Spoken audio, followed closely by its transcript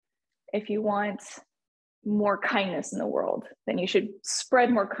If you want more kindness in the world, then you should spread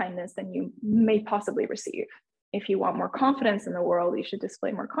more kindness than you may possibly receive. If you want more confidence in the world, you should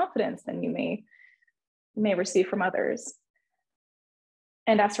display more confidence than you may receive from others.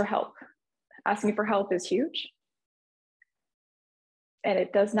 And ask for help. Asking for help is huge. And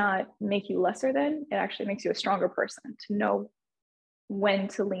it does not make you lesser than, it actually makes you a stronger person to know when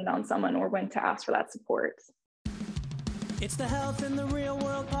to lean on someone or when to ask for that support. It's the Health in the Real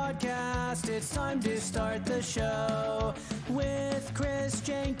World podcast. It's time to start the show with Chris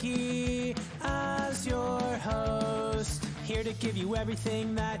Janke as your host. Here to give you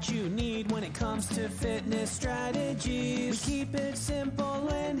everything that you need when it comes to fitness strategies. We keep it simple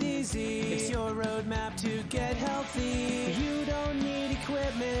and easy. It's your roadmap to get healthy. You don't need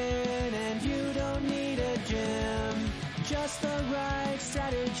equipment and you don't need a gym. Just the right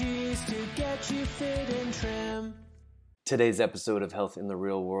strategies to get you fit and trim. Today's episode of Health in the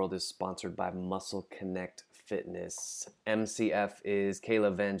Real World is sponsored by Muscle Connect Fitness. MCF is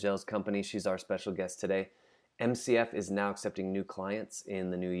Kayla Vangel's company. She's our special guest today. MCF is now accepting new clients in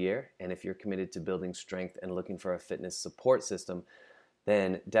the new year, and if you're committed to building strength and looking for a fitness support system,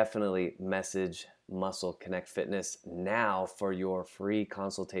 then definitely message Muscle Connect Fitness now for your free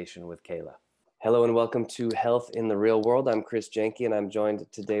consultation with Kayla. Hello and welcome to Health in the Real World. I'm Chris Janke, and I'm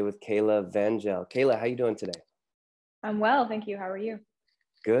joined today with Kayla Vangel. Kayla, how are you doing today? I'm well, thank you. How are you?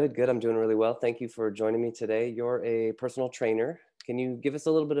 Good. I'm doing really well. Thank you for joining me today. You're a personal trainer. Can you give us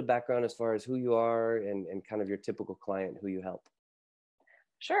a little bit of background as far as who you are and kind of your typical client who you help?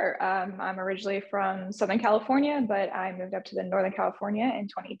 Sure. I'm originally from Southern California, but I moved up to the Northern California in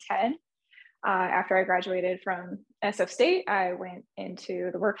 2010. After I graduated from SF State, I went into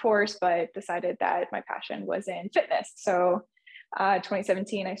the workforce, but decided that my passion was in fitness. So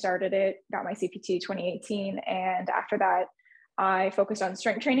 2017, I started it, got my CPT 2018. And after that, I focused on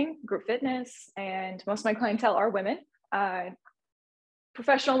strength training, group fitness, and most of my clientele are women,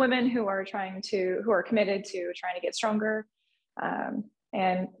 professional women who are committed to trying to get stronger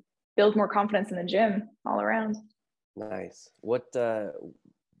and build more confidence in the gym all around. Nice. What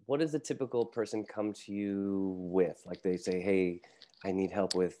does a typical person come to you with? Like they say, hey, I need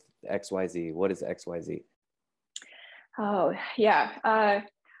help with XYZ. What is XYZ? Oh, yeah. I've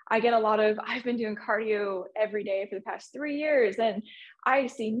been doing cardio every day for the past 3 years and I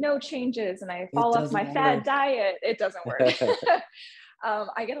see no changes and I fall off my fad diet. It doesn't work.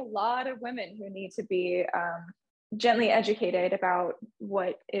 I get a lot of women who need to be gently educated about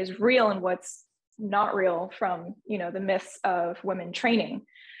what is real and what's not real from, the myths of women training.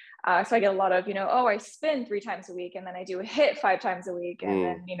 So I get a lot of, I spin 3 times a week and then I do a HIIT 5 times a week. And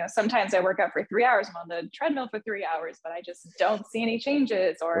then, sometimes I work out for 3 hours. I'm on the treadmill for 3 hours, but I just don't see any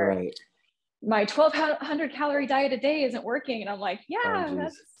changes, or right. My 1,200 calorie diet a day isn't working. And I'm like,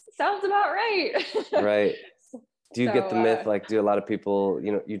 that sounds about right. Right. Do you get the myth, like, do a lot of people,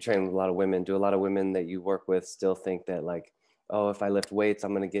 you train with a lot of women, do a lot of women that you work with still think that like, oh, if I lift weights,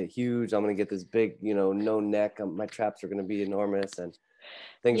 I'm going to get huge. I'm going to get this big, no neck. My traps are going to be enormous and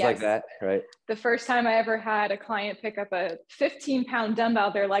things like that, right? The first time I ever had a client pick up a 15-pound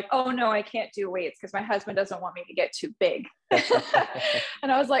dumbbell, they're like, oh no, I can't do weights because my husband doesn't want me to get too big.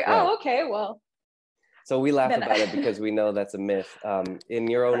 And I was like, right. Oh, okay, well. So we laugh about it because we know that's a myth. In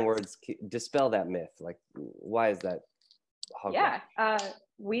your own words, dispel that myth. Like, why is that?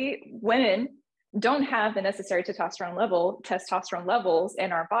 We women don't have the necessary testosterone levels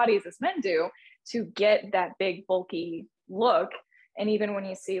in our bodies as men do to get that big, bulky look. And even when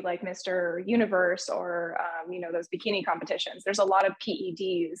you see like Mr. Universe or, those bikini competitions, there's a lot of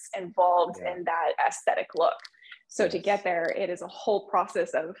PEDs involved in that aesthetic look. So to get there, it is a whole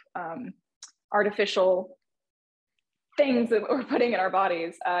process of artificial things that we're putting in our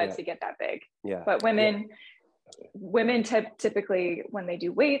bodies to get that big. Yeah. But women typically, when they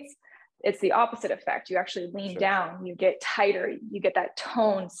do weights, it's the opposite effect. You actually lean down, you get tighter, you get that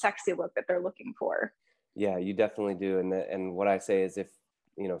toned, sexy look that they're looking for. Yeah, you definitely do. And what I say is if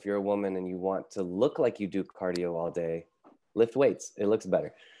you're a woman and you want to look like you do cardio all day, lift weights. It looks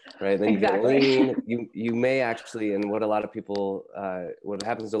better, right? Then exactly. You get lean. You may actually, and what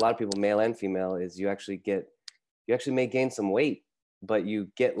happens to a lot of people, male and female, is you actually may gain some weight, but you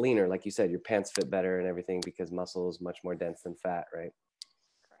get leaner. Like you said, your pants fit better and everything because muscle is much more dense than fat, right?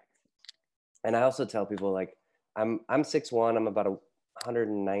 Correct. And I also tell people, like, I'm 6'1", I'm about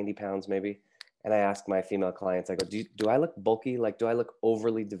 190 pounds maybe. And I ask my female clients, I go, do I look bulky? Like, do I look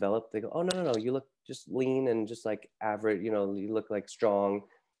overly developed? They go, oh, no. You look just lean and just like average, you look like strong.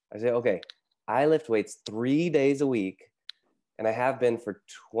 I say, okay, I lift weights 3 days a week and I have been for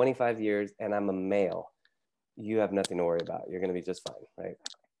 25 years and I'm a male. You have nothing to worry about. You're going to be just fine, right?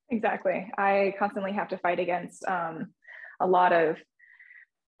 Exactly. I constantly have to fight against a lot of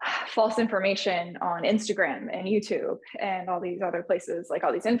false information on Instagram and YouTube and all these other places, like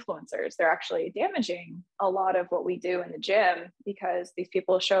all these influencers. They're actually damaging a lot of what we do in the gym, because these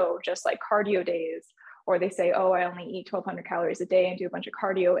people show just like cardio days, or they say, oh, I only eat 1,200 calories a day and do a bunch of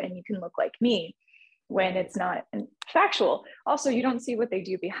cardio and you can look like me, when it's not factual. Also, you don't see what they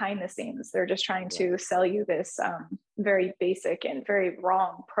do behind the scenes. They're just trying to sell you this very basic and very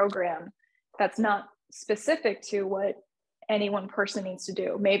wrong program that's not specific to what any one person needs to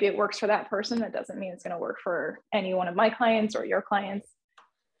do. Maybe it works for that person. That doesn't mean it's going to work for any one of my clients or your clients.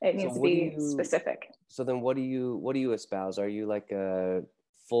 It needs to be specific. So then what do you espouse? Are you like a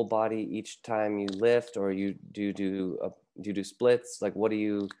full body each time you lift, or do you do splits? Like, what do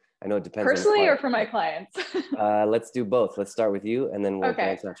you, I know it depends personally or for my clients? Let's do both. Let's start with you, and then we'll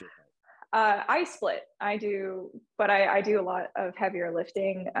branch out your clients. I split. I do a lot of heavier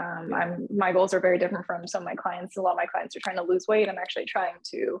lifting. My goals are very different from some of my clients. A lot of my clients are trying to lose weight. I'm actually trying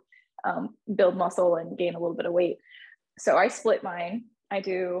to build muscle and gain a little bit of weight. So I split mine. I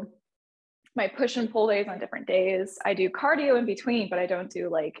do my push and pull days on different days. I do cardio in between, but I don't do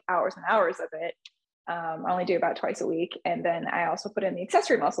like hours and hours of it. I only do about twice a week. And then I also put in the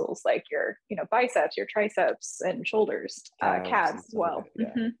accessory muscles, like your, biceps, your triceps and shoulders, calves as well. Yeah.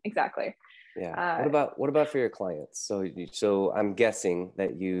 Mm-hmm, exactly. Yeah. What about for your clients? So I'm guessing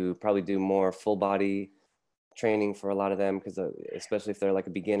that you probably do more full body training for a lot of them, because especially if they're like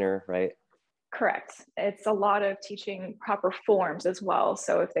a beginner, right? Correct. It's a lot of teaching proper forms as well.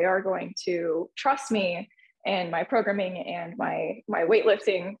 So if they are going to trust me and my programming and my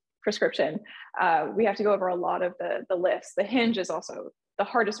weightlifting prescription, we have to go over a lot of the lifts. The hinge is also the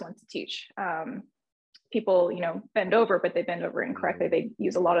hardest one to teach. People, bend over, but they bend over incorrectly. They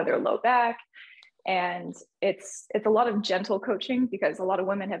use a lot of their low back, and it's a lot of gentle coaching, because a lot of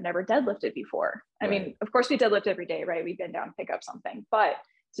women have never deadlifted before. I mean, of course we deadlift every day, right? We bend down, pick up something, but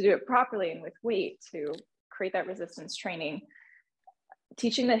to do it properly and with weight, to create that resistance training,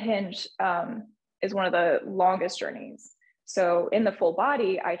 teaching the hinge is one of the longest journeys. So in the full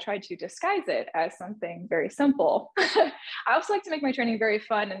body, I tried to disguise it as something very simple. I also like to make my training very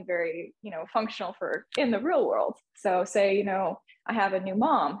fun and very, functional for in the real world. So say, I have a new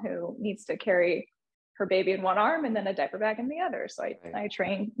mom who needs to carry her baby in one arm and then a diaper bag in the other. So I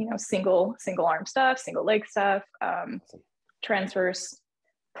train, single arm stuff, single leg stuff, transverse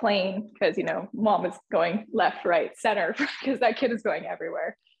plane, because, mom is going left, right, center, because that kid is going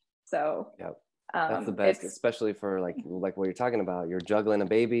everywhere. So that's the best, especially for like what you're talking about. You're juggling a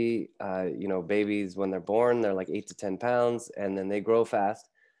baby. Babies, when they're born, they're like 8 to 10 pounds, and then they grow fast.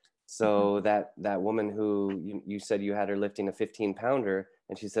 So that woman who you said you had her lifting a 15-pounder,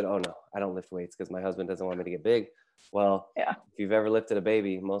 and she said, "Oh no, I don't lift weights because my husband doesn't want me to get big." Well, if you've ever lifted a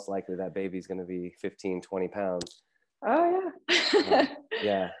baby, most likely that baby's going to be 15, 20 pounds. Oh yeah.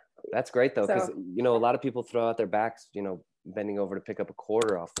 Yeah, that's great though, because a lot of people throw out their backs, bending over to pick up a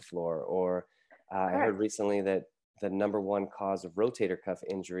quarter off the floor, or I heard recently that the number one cause of rotator cuff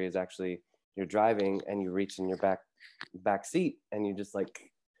injury is actually you're driving and you reach in your back seat and you just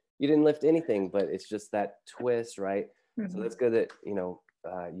like, you didn't lift anything, but it's just that twist, right? Mm-hmm. So that's good that,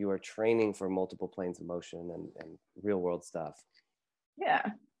 you are training for multiple planes of motion and real world stuff. Yeah.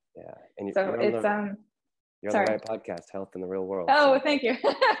 Yeah. And you're on the right podcast, Health in the Real World. Oh, thank you.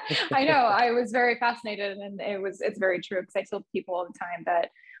 I know. I was very fascinated, and it's very true, because I tell people all the time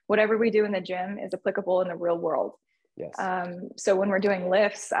that whatever we do in the gym is applicable in the real world. Yes. So when we're doing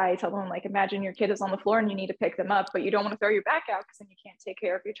lifts, I tell them, like, imagine your kid is on the floor and you need to pick them up, but you don't want to throw your back out because then you can't take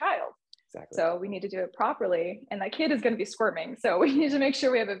care of your child. Exactly. So we need to do it properly, and that kid is going to be squirming. So we need to make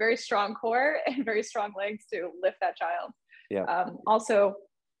sure we have a very strong core and very strong legs to lift that child. Yeah. Also,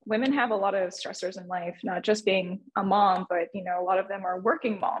 women have a lot of stressors in life, not just being a mom, but, a lot of them are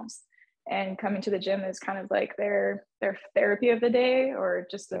working moms, and coming to the gym is kind of like their therapy of the day, or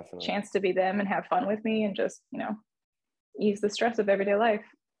just a chance to be them and have fun with me and just, ease the stress of everyday life.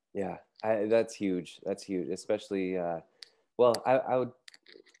 Yeah, that's huge. That's huge, especially, I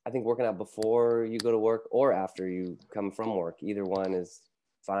think working out before you go to work or after you come from work, either one is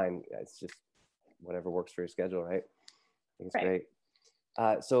fine. It's just whatever works for your schedule, right? I think it's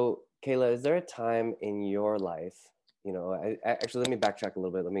great. So Kayla, is there a time in your life, actually, let me backtrack a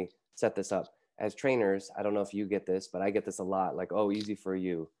little bit. Let me set this up. As trainers, I don't know if you get this, but I get this a lot. Like, oh, easy for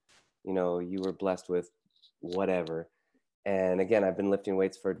you. You were blessed with whatever. And again, I've been lifting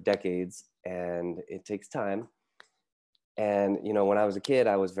weights for decades, and it takes time. And, when I was a kid,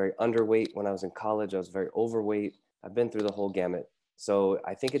 I was very underweight. When I was in college, I was very overweight. I've been through the whole gamut. So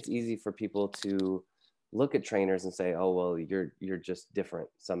I think it's easy for people to look at trainers and say, oh, well, you're just different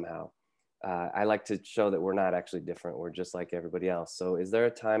somehow. I like to show that we're not actually different. We're just like everybody else. So is there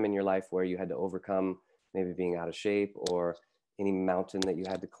a time in your life where you had to overcome maybe being out of shape, or any mountain that you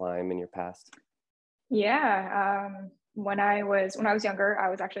had to climb in your past? Yeah. When I was younger, I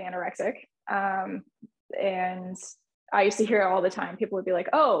was actually anorexic. And I used to hear it all the time. People would be like,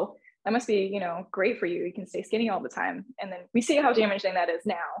 oh, that must be, great for you. You can stay skinny all the time. And then we see how damaging that is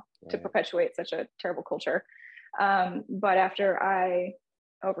now to perpetuate such a terrible culture. But after I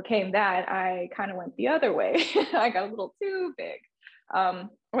overcame that, I kind of went the other way. I got a little too big,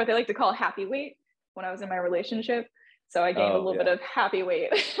 what they like to call happy weight when I was in my relationship. So I gained a little bit of happy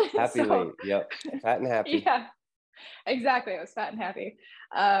weight. Happy weight. Yep. Fat and happy. Yeah, exactly. I was fat and happy.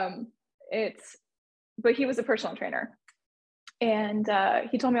 But he was a personal trainer. And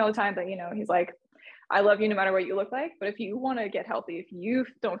he told me all the time that, he's like, I love you no matter what you look like, but if you want to get healthy, if you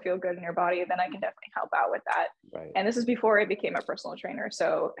don't feel good in your body, then I can definitely help out with that. Right. And this was before I became a personal trainer.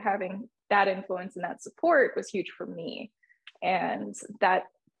 So having that influence and that support was huge for me. And that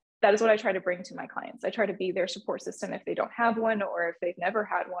is what I try to bring to my clients. I try to be their support system if they don't have one, or if they've never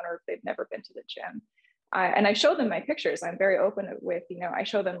had one, or if they've never been to the gym. And I show them my pictures. I'm very open with, I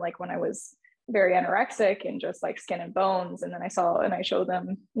show them like when I was very anorexic and just like skin and bones. And then I showed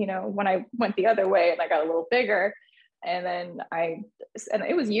them, when I went the other way and I got a little bigger. And then and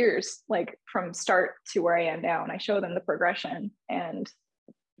it was years, like from start to where I am now. And I show them the progression. And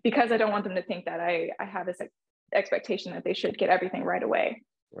because I don't want them to think that I have this expectation that they should get everything right away.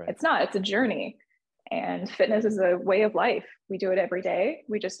 Right. It's not, it's a journey. And fitness is a way of life. We do it every day.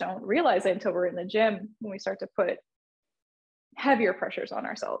 We just don't realize it until we're in the gym, when we start to put heavier pressures on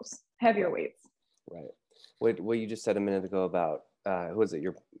ourselves, heavier weights. Right. What you just said a minute ago about, who was it?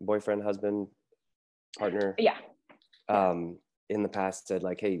 Your boyfriend, husband, partner? Yeah. In the past said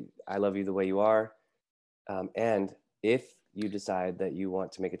like, hey, I love you the way you are. And if you decide that you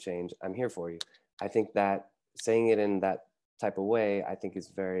want to make a change, I'm here for you. I think that saying it in that type of way, I think is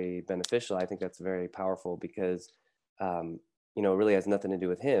very beneficial. I think that's very powerful because, it really has nothing to do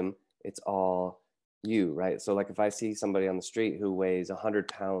with him. It's all you, right? So like if I see somebody on the street who weighs 100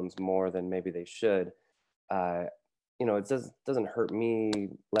 pounds more than maybe they should, it doesn't hurt me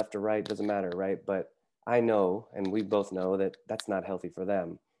left or right, doesn't matter, right? But I know, and we both know that that's not healthy for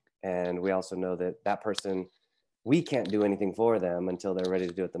them. And we also know that that person, we can't do anything for them until they're ready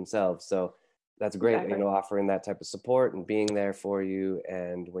to do it themselves. So that's great, exactly. Offering that type of support and being there for you.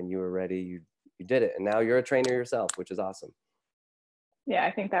 And when you were ready, you did it. And now you're a trainer yourself, which is awesome. Yeah,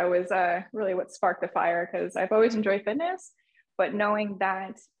 I think that was really what sparked the fire, because I've always enjoyed fitness, but knowing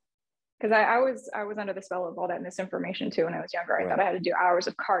that, because I was under the spell of all that misinformation too when I was younger. I thought I had to do hours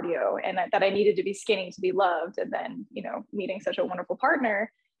of cardio and that I needed to be skinny to be loved. And then, meeting such a wonderful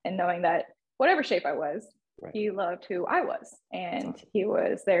partner and knowing that whatever shape I was, he loved who I was. And he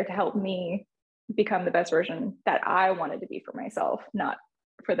was there to help me become the best version that I wanted to be for myself, not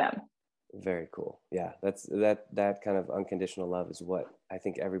for them. Very cool. Yeah, that kind of unconditional love is what I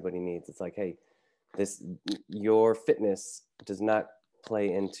think everybody needs. It's like, hey, your fitness does not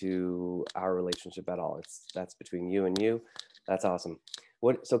play into our relationship at all. That's between you and you. That's awesome.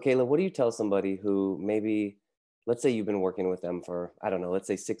 So Kayla, what do you tell somebody who maybe, let's say you've been working with them for, I don't know, let's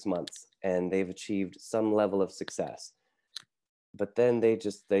say 6 months, and they've achieved some level of success, but then they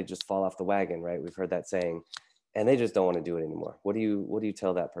just fall off the wagon, right? We've heard that saying, and they just don't want to do it anymore. What do you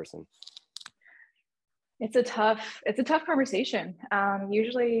tell that person? It's a tough conversation.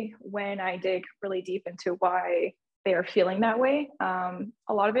 Usually when I dig really deep into why they are feeling that way,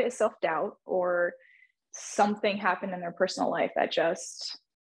 a lot of it is self-doubt, or something happened in their personal life that just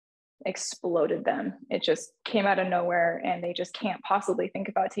exploded them. It just came out of nowhere and they just can't possibly think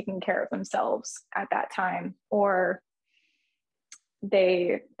about taking care of themselves at that time. Or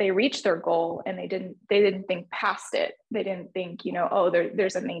they reached their goal and they didn't think past it. They didn't think,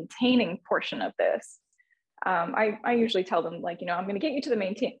 there's a maintaining portion of this. I usually tell them, like, I'm going to get you to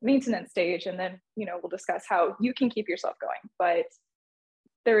the maintenance stage, and then, we'll discuss how you can keep yourself going. But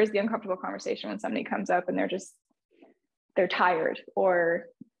there is the uncomfortable conversation when somebody comes up and they're tired, or,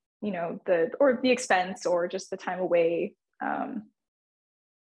 the expense, or just the time away. I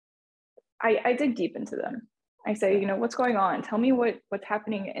dig deep into them. I say, what's going on? Tell me what's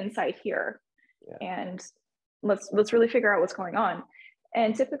happening inside here. Yeah. And let's really figure out what's going on.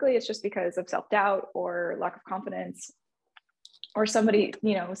 And typically it's just because of self-doubt or lack of confidence, or somebody,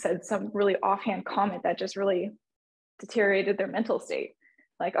 said some really offhand comment that just really deteriorated their mental state.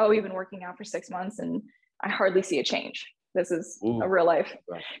 Like, oh, you've been working out for 6 months and I hardly see a change. This is a real life.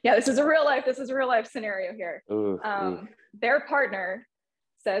 Right. Yeah, this is a real life scenario here. Their partner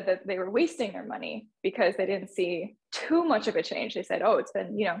said that they were wasting their money because they didn't see too much of a change. They said, oh, it's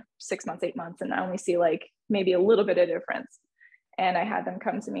been, 6 months, 8 months, and I only see like maybe a little bit of difference. And I had them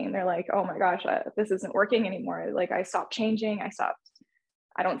come to me and they're like, oh my gosh, this isn't working anymore. Like I stopped changing.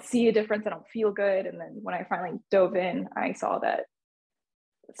 I don't see a difference. I don't feel good. And then when I finally dove in, I saw that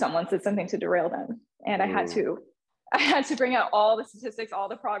someone said something to derail them. And I had to bring out all the statistics, all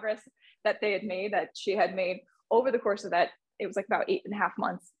the progress that they had made, that she had made over the course of that. It was like about 8.5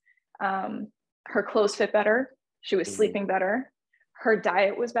 months. Her clothes fit better. She was sleeping better. Her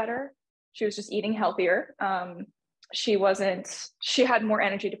diet was better. She was just eating healthier. She had more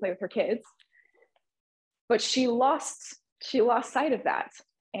energy to play with her kids, but she lost sight of that.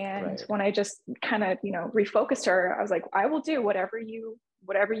 And when I just kind of, refocused her, I was like, I will do whatever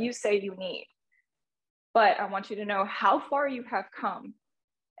you say you need, but I want you to know how far you have come,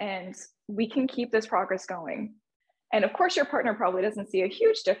 and we can keep this progress going. And of course, your partner probably doesn't see a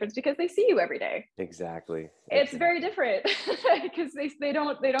huge difference because they see you every day. Exactly. It's very different because they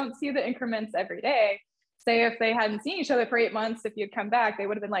don't see the increments every day. Say if they hadn't seen each other for 8 months, if you'd come back, they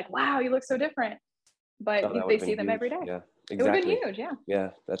would have been like, wow, you look so different. But they see them every day. Yeah, exactly. It would have been huge. Yeah. Yeah,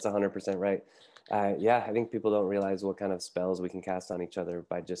 that's 100% right. I think people don't realize what kind of spells we can cast on each other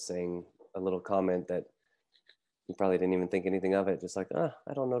by just saying a little comment that you probably didn't even think anything of it. Just like,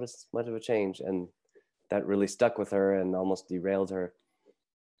 I don't notice much of a change. And that really stuck with her and almost derailed her.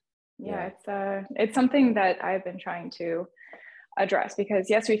 Yeah. It's something that I've been trying to address, because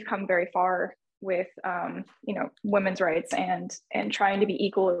yes, we've come very far with, women's rights and trying to be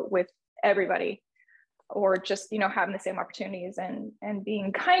equal with everybody, or just, having the same opportunities and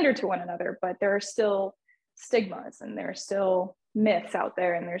being kinder to one another. But there are still stigmas, and there are still myths out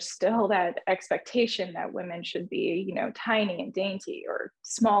there, and there's still that expectation that women should be, tiny and dainty or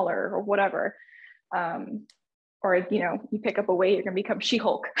smaller or whatever. Or, you pick up a weight, you're going to become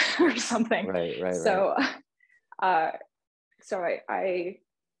She-Hulk or something. Right. So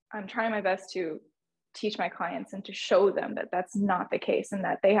I'm trying my best to teach my clients and to show them that that's not the case, and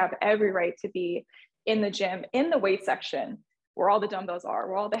that they have every right to be in the gym, in the weight section, where all the dumbbells are,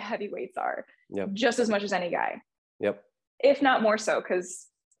 where all the heavy weights are, just as much as any guy. Yep. If not more so, because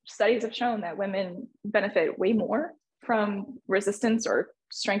studies have shown that women benefit way more from resistance or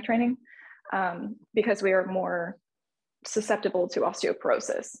strength training, because we are more susceptible to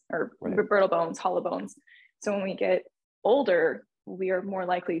osteoporosis or brittle bones, hollow bones. So when we get older, we are more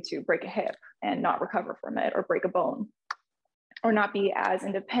likely to break a hip and not recover from it, or break a bone, or not be as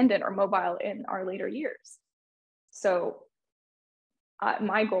independent or mobile in our later years. So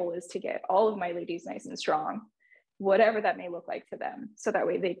my goal is to get all of my ladies nice and strong, whatever that may look like to them, so that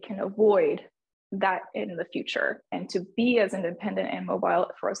way they can avoid that in the future, and to be as independent and mobile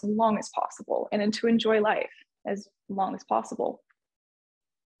for as long as possible, and to enjoy life as long as possible.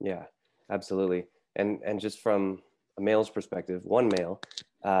 Yeah, absolutely. And just from a male's perspective, one male,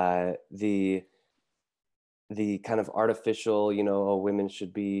 the kind of artificial, women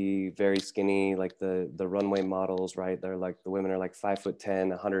should be very skinny, like the runway models, right? They're like, the women are like 5'10",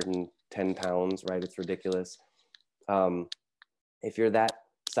 110 pounds, right? It's ridiculous. If you're that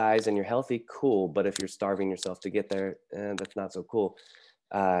size and you're healthy, cool. But if you're starving yourself to get there, that's not so cool.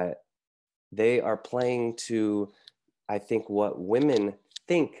 They are playing to, I think, what women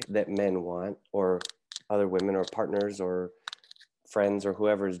think that men want, or other women or partners or friends or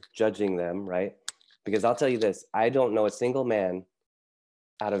whoever's judging them, right? Because I'll tell you this, I don't know a single man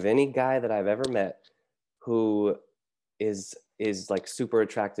out of any guy that I've ever met who is like super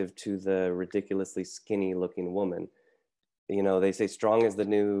attractive to the ridiculously skinny looking woman. They say strong is the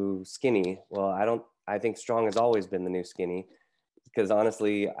new skinny. Well, I think strong has always been the new skinny, because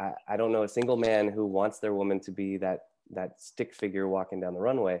honestly, I don't know a single man who wants their woman to be that stick figure walking down the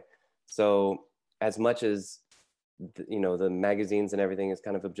runway. So as much as, the magazines and everything is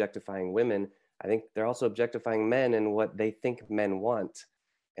kind of objectifying women, I think they're also objectifying men and what they think men want,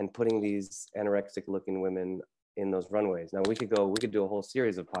 and putting these anorexic looking women in those runways. Now we could do a whole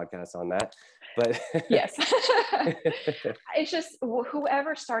series of podcasts on that, but yes, it's just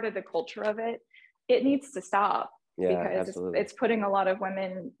whoever started the culture of it needs to stop. Yeah, because absolutely. it's putting a lot of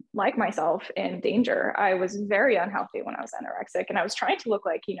women like myself in danger. I was very unhealthy when I was anorexic, and I was trying to look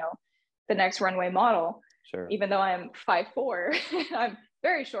like, the next runway model. Sure. Even though I'm 5'4", I'm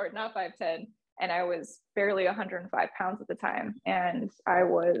very short, not 5'10", and I was barely 105 pounds at the time. And I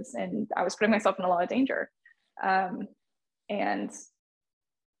was putting myself in a lot of danger. And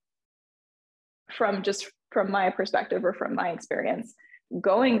from my perspective, or from my experience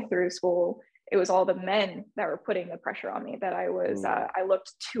going through school, it was all the men that were putting the pressure on me that I was, I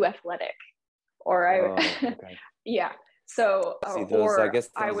looked too athletic, or okay. yeah. So, See, or I guess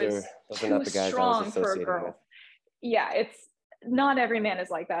I was those are too not the guys I was strong for a associating girl. with. Yeah, it's not every man is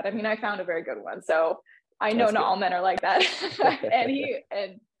like that. I mean, I found a very good one. So I know That's not good. all men are like that.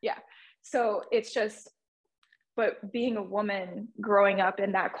 and yeah. So it's just, but being a woman growing up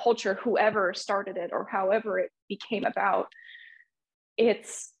in that culture, whoever started it or however it became about,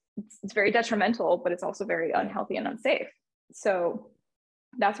 it's very detrimental, but it's also very unhealthy and unsafe. So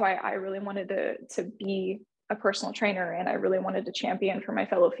that's why I really wanted to be a personal trainer, and I really wanted to champion for my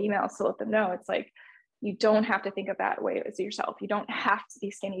fellow females to let them know it's like, you don't have to think of that way as yourself. You don't have to be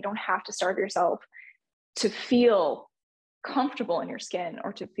skinny. You don't have to starve yourself to feel comfortable in your skin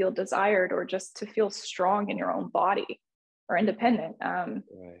or to feel desired or just to feel strong in your own body or independent. Right.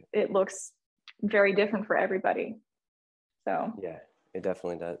 It looks very different for everybody. So yeah, it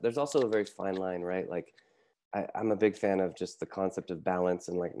definitely does. There's also a very fine line, right? Like I'm a big fan of just the concept of balance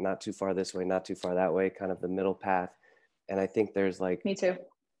and like not too far this way, not too far that way, kind of the middle path. And I think there's like, me too.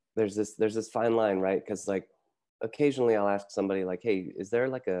 There's this fine line, right? Because like occasionally I'll ask somebody like, hey, is there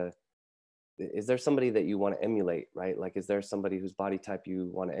somebody that you want to emulate, right? Like, is there somebody whose body type you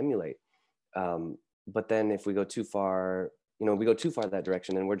want to emulate? But then if we go too far, we go too far that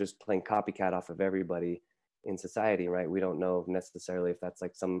direction and we're just playing copycat off of everybody in society, right? We don't know necessarily if that's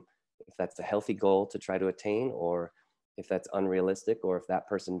if that's a healthy goal to try to attain, or if that's unrealistic, or if that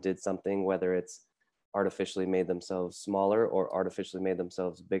person did something, whether it's artificially made themselves smaller or artificially made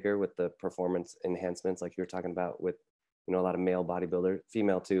themselves bigger with the performance enhancements like you're talking about with, a lot of male bodybuilder,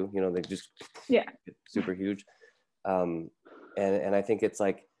 female too, they just get super huge. And I think it's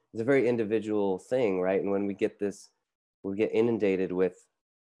like, it's a very individual thing, right? And when we get inundated with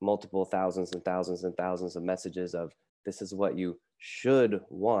multiple thousands and thousands and thousands of messages of this is what you should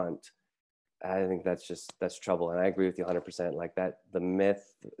want, I think that's trouble. And I agree with you 100%. Like that, the myth,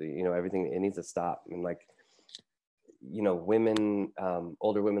 everything, it needs to stop. And like, women,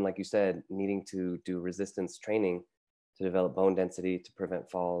 older women, like you said, needing to do resistance training to develop bone density to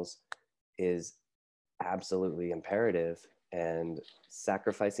prevent falls is absolutely imperative. And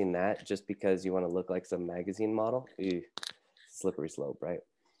sacrificing that just because you want to look like some magazine model, slippery slope, right?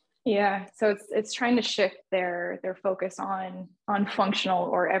 Yeah, so it's trying to shift their focus on functional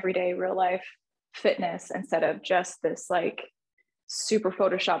or everyday real life fitness instead of just this like super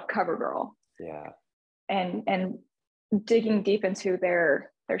Photoshop cover girl. Yeah. And digging deep into their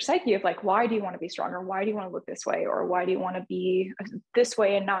psyche of like, why do you want to be stronger? Why do you want to look this way? Or why do you want to be this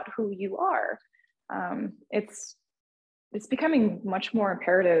way and not who you are? It's becoming much more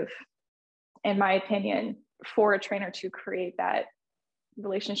imperative, in my opinion, for a trainer to create that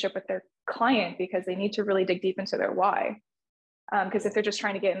relationship with their client, because they need to really dig deep into their why. Because if they're just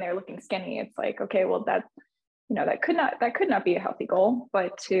trying to get in there looking skinny, it's like, okay, well that could not be a healthy goal.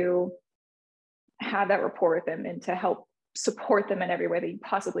 But to have that rapport with them and to help support them in every way that you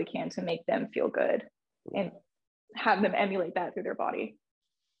possibly can to make them feel good and have them emulate that through their body.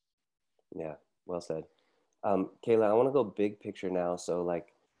 Yeah, well said. Kayla, I want to go big picture now. So like,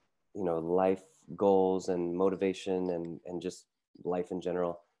 life goals and motivation and just life in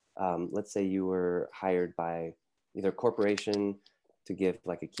general. Let's say you were hired by either a corporation to give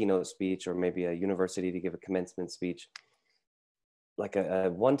like a keynote speech, or maybe a university to give a commencement speech, like a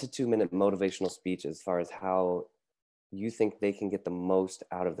 1 to 2 minute motivational speech as far as how you think they can get the most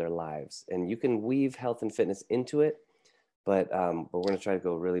out of their lives. And you can weave health and fitness into it, but we're going to try to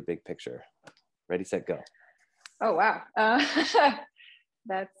go really big picture. Ready, set, go. Oh, wow.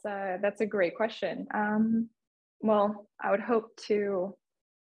 That's a great question. Well, I would hope to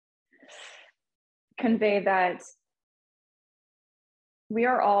convey that we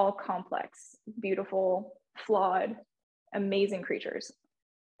are all complex, beautiful, flawed, amazing creatures.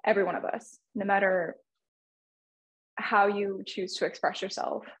 Every one of us, no matter how you choose to express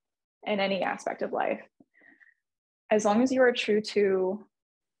yourself in any aspect of life. As long as you are true to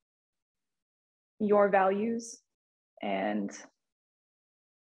your values, and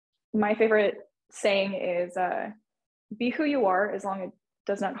my favorite saying is, be who you are as long as it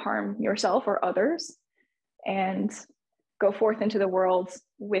does not harm yourself or others, and go forth into the world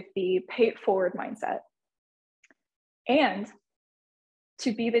with the pay it forward mindset, and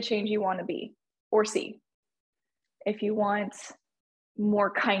to be the change you want to be or see. If you want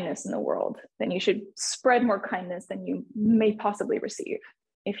more kindness in the world, then you should spread more kindness than you may possibly receive.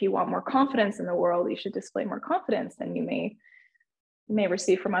 If you want more confidence in the world, you should display more confidence than you may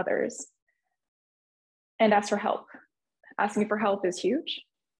receive from others. And ask for help. Asking for help is huge.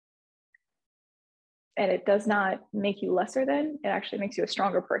 And it does not make you lesser than, it actually makes you a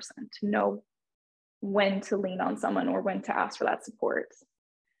stronger person to know when to lean on someone or when to ask for that support.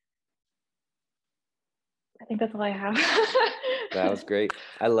 I think that's all I have. That was great.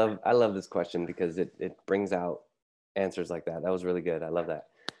 I love this question because it brings out answers like that. That was really good. I love that.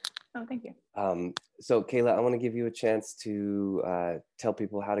 Oh, thank you. So Kayla, I want to give you a chance to tell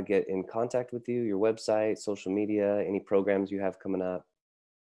people how to get in contact with you, your website, social media, any programs you have coming up.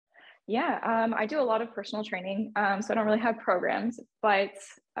 Yeah, I do a lot of personal training, so I don't really have programs, but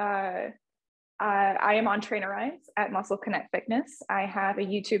I am on Trainerize at Muscle Connect Fitness. I have a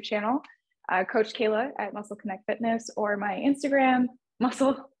YouTube channel, Coach Kayla at Muscle Connect Fitness, or my Instagram,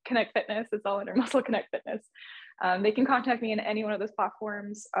 Muscle Connect Fitness. It's all under Muscle Connect Fitness. They can contact me in any one of those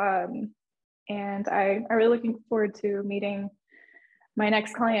platforms. And I'm really looking forward to meeting my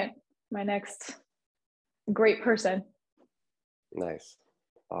next client, my next great person. Nice.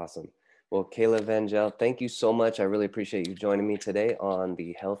 Awesome. Well, Kayla Vangel, thank you so much. I really appreciate you joining me today on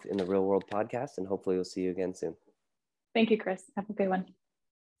the Health in the Real World podcast, and hopefully we'll see you again soon. Thank you, Chris. Have a good one.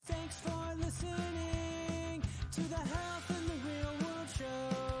 Thanks for listening to the Health in the Real World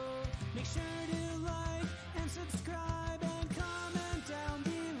show. Make sure to like and subscribe and comment down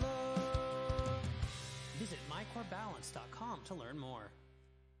below. Visit mycorebalance.com to learn more.